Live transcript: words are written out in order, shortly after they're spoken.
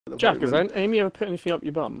Jack, has Amy ever put anything up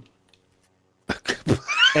your bum?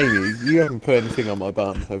 Amy, you haven't put anything on my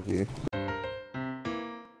bum, have you?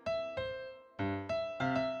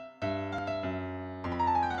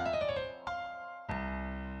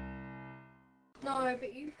 No,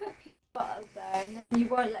 but you put peanut butter there and then you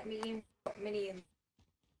won't let me in minions.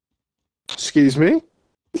 Excuse me?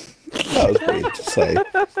 That was weird to say.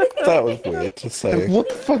 That was weird to say. What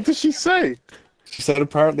the fuck did she say? She said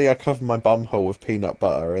apparently I cover my bum hole with peanut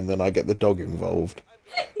butter and then I get the dog involved.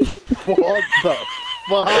 What the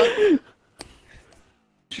fuck?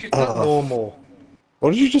 She's not normal.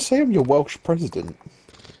 What did you just say? I'm your Welsh president.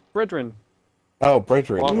 Brethren. Oh,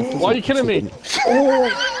 brethren. Why are you killing me?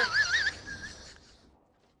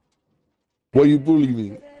 Why you bully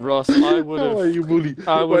me? Ross, I would have. Why are you bully?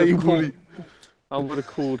 I Why are you would bully? have. I would have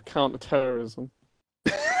called counter-terrorism.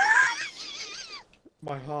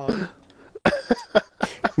 My heart.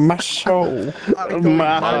 My soul.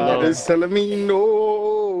 My heart is telling me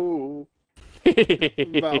no.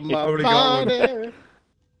 About my body.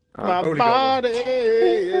 My body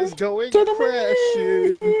is going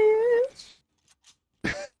crashing.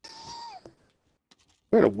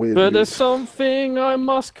 What a weird But dude. there's something I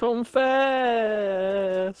must confess.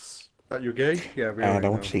 That you gay? Yeah, really. I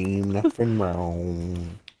don't see nothing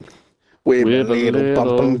wrong. With With a a little bump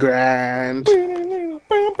little- and grind.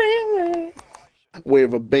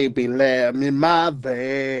 With a baby lamb in my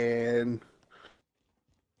van.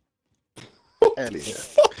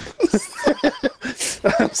 Elliot.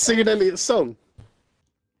 I'm singing Elliot's song.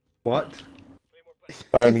 What?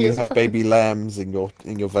 Only you have baby lambs in your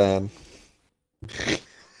van.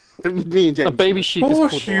 Me and James. A baby sheep Of is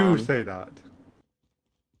course called you lamb. say that.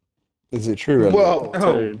 Is it true? Elliot? Whoa.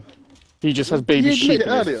 Oh. Dude. He just has baby You sheep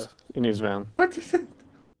admitted earlier. in his van. What is it?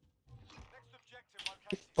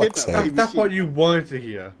 Fuck's sake. Baby That's sheep. what you wanted to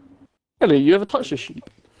hear. Ellie, you ever touched a sheep?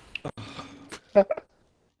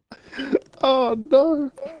 Oh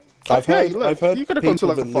no. I've Hey, heard, look, I've heard you could've gone to, people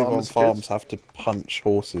like, a that live farm on as kids. farms have to punch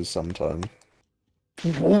horses sometimes.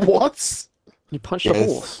 What? You punched Yes. a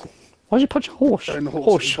horse? Why'd you punch a horse? And the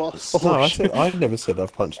horse boss. Oh, No, I shit. said I never said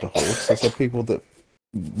I've punched a horse. I said people that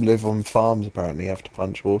live on farms apparently have to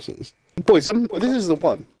punch horses. Boys, this is the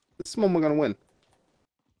one. This one we're gonna win.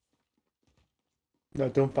 No,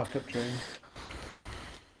 don't back up, James.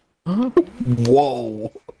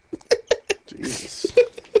 Whoa! Jesus.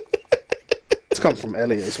 It's come from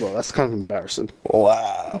Elliot as well. That's kind of embarrassing.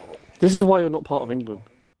 Wow! This is why you're not part of England.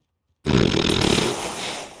 I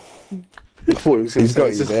thought he was gonna He's say got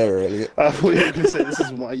this you is- there, Elliot. I thought you were gonna say this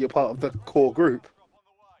is why you're part of the core group.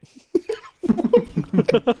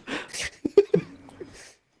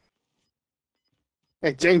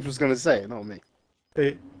 Hey, James was gonna say it, not me.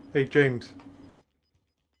 Hey, James.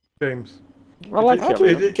 James. I like How it. do we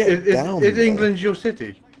Is, get down is there? England your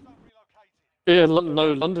city? Yeah,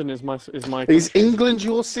 no, London is my. Is England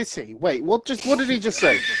your city? Wait, what did he just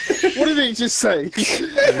say? What did he just say?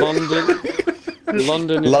 London.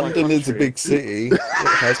 London is London my is a country. big city. It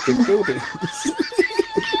has big buildings.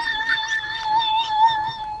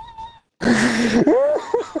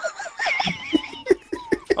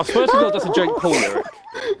 I swear to God, that's a Jake Paul lyric.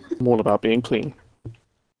 I'm all about being clean.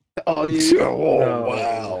 Oh, you? Oh No.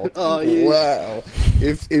 wow! Oh, you? Wow!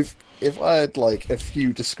 If I had like a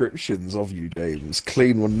few descriptions of you, James,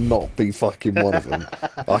 clean would not be fucking one of them.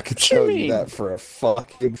 I could tell you mean? that for a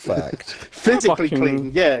fucking fact. Physically Fucking-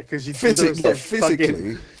 clean, yeah, because you Physically, physically.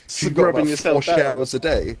 you've got Scrubbing about yourself 4 down. showers a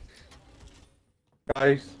day.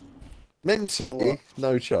 Guys. Mentally,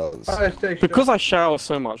 no chance. Fire station. Because I shower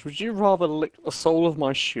so much, would you rather lick the sole of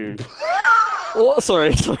my shoe? Or, sorry,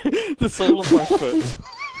 the sole of my foot?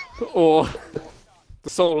 Or the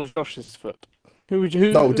sole of Josh's foot? Who would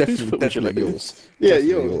you? No, whose definitely, foot would you definitely lick? yours. Yeah,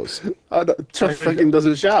 Definitely yours. Josh fucking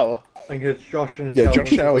doesn't shower. I guess Josh and Yeah, Josh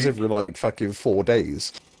showers every like fucking 4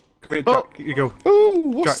 days. Come here, Jack. You go. Ooh,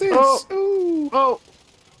 what's Jack. this? Ooh. Oh,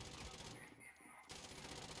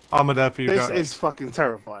 I'm there for you, this Jack. is fucking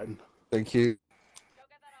terrifying. Thank you.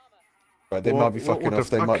 Right, they What- might be what fucking the off.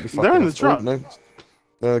 They fuck? might be They're fucking in the off. truck. Oh, no.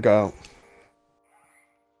 There they go.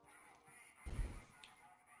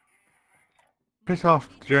 Piss off,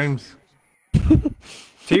 James.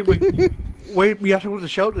 See, we have to go to the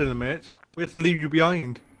shelter in a minute. We have to leave you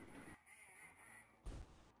behind.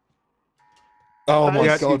 Oh my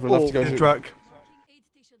Yeah, god, we'll have to go. in the For, truck.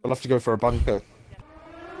 we'll have to go for a bunker.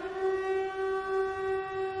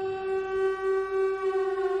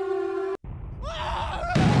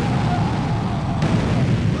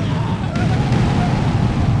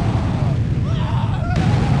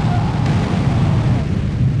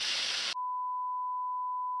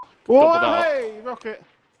 Whoa, Doubled out. hey, rocket.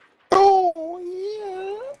 Oh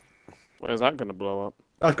yeah. Where's that gonna blow up?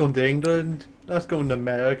 That's going to England. That's going to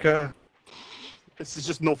America. This is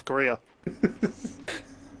just North Korea.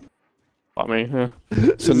 I mean,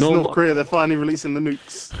 This is North Korea. They're finally releasing the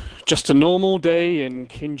nukes. just a normal day in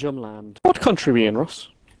Kingdom Land. What country are we in, Ross?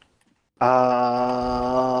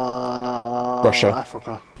 Russia.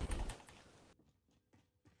 Africa.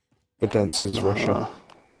 Verdansk is Russia.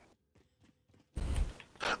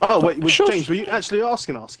 Oh wait, Sure. James, were you actually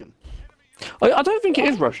asking? I don't think it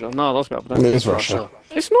is Russia. No, that's about It is Russia.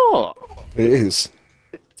 It's not. It is.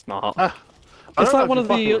 It's not. I It's don't like know if one you're of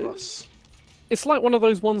fucking the. with us. It's like one of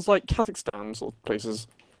those ones like Kazakhstan sort of places.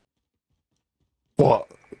 What?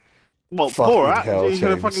 Well, Fucking Borat, hell, you're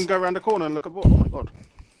gonna James. fucking go around the corner and look at Borat. Oh my god.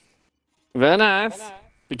 Very nice.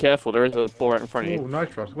 Be careful, there is a Borat in front of Oh, you.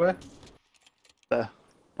 nice, Ross. Where? There.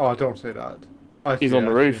 Oh, don't say that. He's on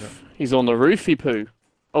the roof. He's on the roofy poo.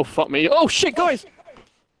 Oh, fuck me. Oh, shit, guys!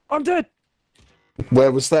 I'm dead!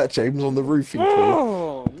 Where was that, James? On the roofing pool?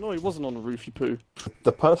 Oh, no, he wasn't on the roofy poo.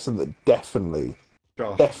 The person that definitely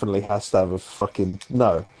has to have a fucking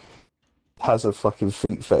has a fucking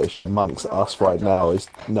feet fetish amongst us right now is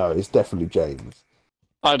definitely James.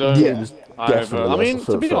 I don't. James I definitely has a mean, to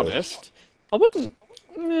foot be fetish. honest, I wouldn't.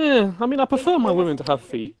 Yeah, I mean, I prefer my women to have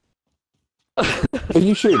feet. Are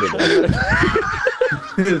you shooting him?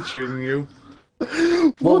 Shooting you.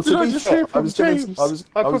 What did to I be just fair, hear from James? I was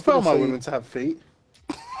prefer gonna my say- women to have feet.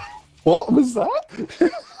 What was that?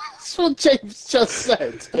 That's what James just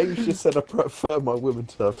said. James just said I prefer my women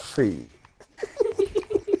to have feet.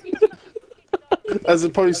 As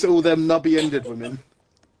opposed to all them nubby-ended women.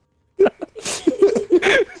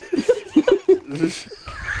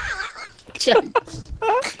 James.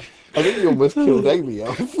 I think you almost killed Amy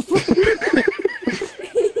off.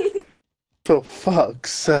 For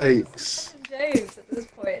fuck's sakes. James at this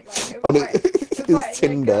point, like, I mean, it's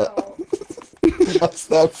Tinder. That's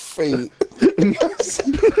their feet.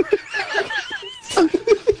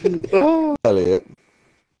 Oh. Elliot,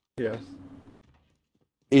 Yes.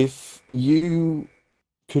 if you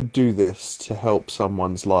could do this to help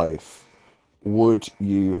someone's life, would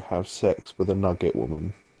you have sex with a nugget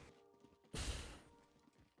woman?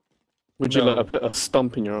 Would you No. let her put a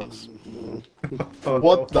stump in your ass?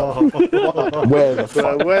 What the? Where the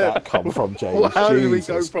fuck Where- did that come from, James? How did we go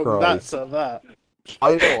Jesus from Christ. that to that?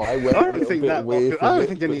 I know, I went I a don't little think bit that weird I don't with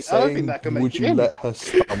think it, any- but I don't think saying, that can make would it you in. let her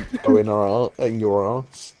stump go in your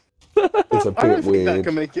ass? It's a I don't bit think that weird.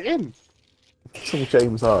 can make it in. That's all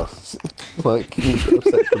James asks. Like, you have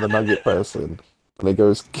sex with a nugget person, and he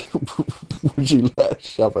goes, would you let her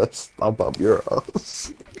shove a stump up your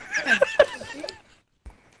ass?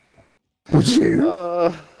 Would you?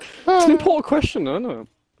 It's an important question, I know.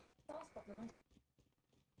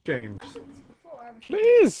 James. It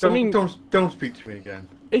is. I Don't, mean, don't speak to me again.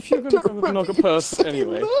 if you're gonna go with a nugget person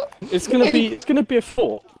anyway, it's gonna be a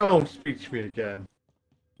thought. Don't speak to me again.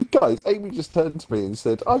 Guys, Amy just turned to me and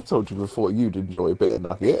said, I've told you before you'd enjoy a bit of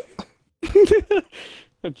nugget.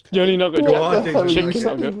 You only nugget You drop are the dating chicken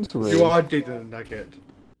a nugget. nugget. To me. You are dating a nugget.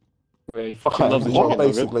 Yeah, he fucking loves the chicken nugget.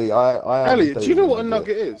 Basically, I am Elliot, do you know dating what a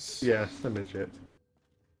nugget is? Yes, a midget.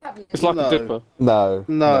 It's like No. a dipper. No.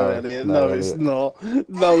 No, Elliot, no, it's Elliot. not.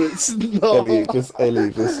 No, it's not. Elliot just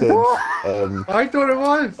said, I thought it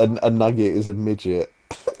was. a nugget is a midget.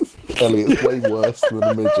 Elliot's way worse than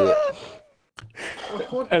a midget.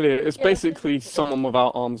 Elliot, it's basically someone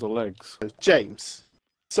without arms or legs. James,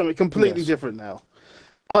 something completely Yes. different now.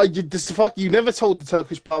 You nenever told the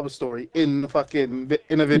Turkish barber story in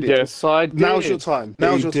a video. Yes, I did. Now's your time.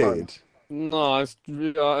 Now's your He time. did. No, it's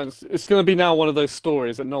going to be now one of those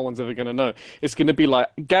stories that no one's ever going to know. It's going to be like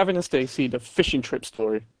Gavin and Stacey, the fishing trip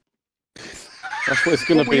story. That's what it's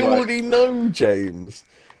going to We be like. already know, James.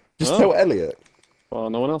 Just Oh. tell Elliot. Well,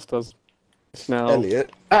 no one else does. Now,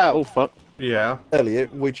 Elliot, oh fuck. Yeah.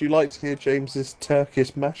 Elliot, would you like to hear James's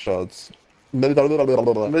Turkish mashards?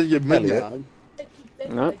 Elliot.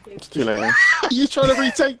 No, it's too late. now. Are you trying to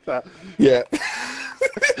retake that? Yeah.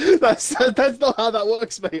 That's not how that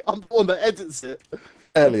works, mate. I'm the one that edits it.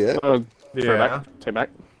 Elliot, Throw Yeah. back. Take back.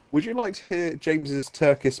 would you like to hear James's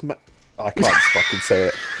Turkish I can't fucking say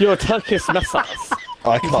it. Your Turkish message.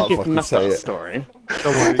 I can't fucking say it. story.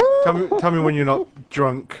 Don't worry. Tell me when you're not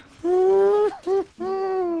drunk.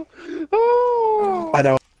 I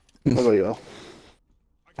know. There you go.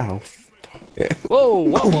 Ow. Whoa,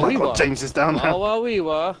 whoa, Oh whoa, my we god, were. James is down Whoa, now. whoa, we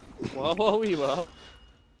were. Whoa, whoa, we were.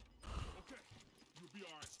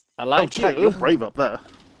 I like Jack, you. you're brave up there.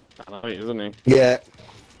 I know he is, isn't he? Yeah.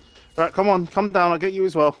 Right, come on, come down. I'll get you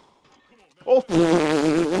as well. Oh,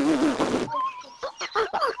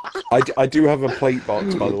 I do have a plate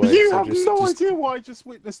box, by the way. you so have just, no just- idea what I just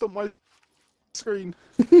witnessed on my. screen.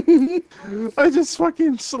 I just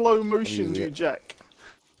fucking slow motioned you, Jack.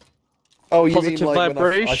 Oh, you Positive mean like when I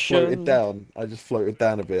vibration. floated down? I just floated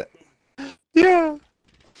down a bit. Yeah.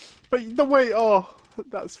 But the way, oh,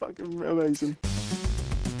 that's fucking amazing.